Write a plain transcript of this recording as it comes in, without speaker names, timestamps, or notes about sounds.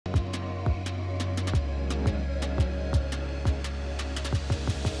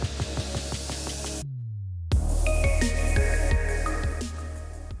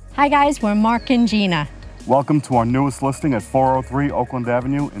Hi guys, we're Mark and Gina. Welcome to our newest listing at 403 Oakland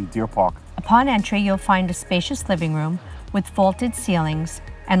Avenue in Deer Park. Upon entry, you'll find a spacious living room with vaulted ceilings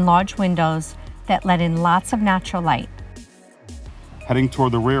and large windows that let in lots of natural light. Heading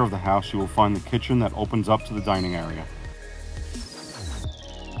toward the rear of the house, you will find the kitchen that opens up to the dining area.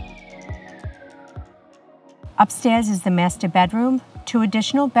 Upstairs is the master bedroom, 2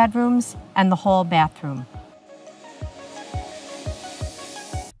 additional bedrooms, and the hall bathroom.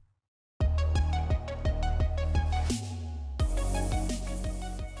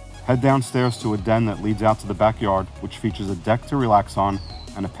 Head downstairs to a den that leads out to the backyard, which features a deck to relax on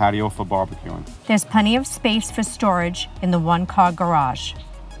and a patio for barbecuing. There's plenty of space for storage in the 1-car garage.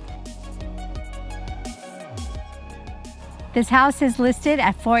 This house is listed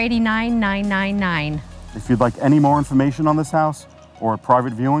at $489,999. If you'd like any more information on this house or a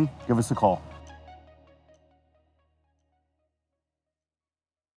private viewing, give us a call.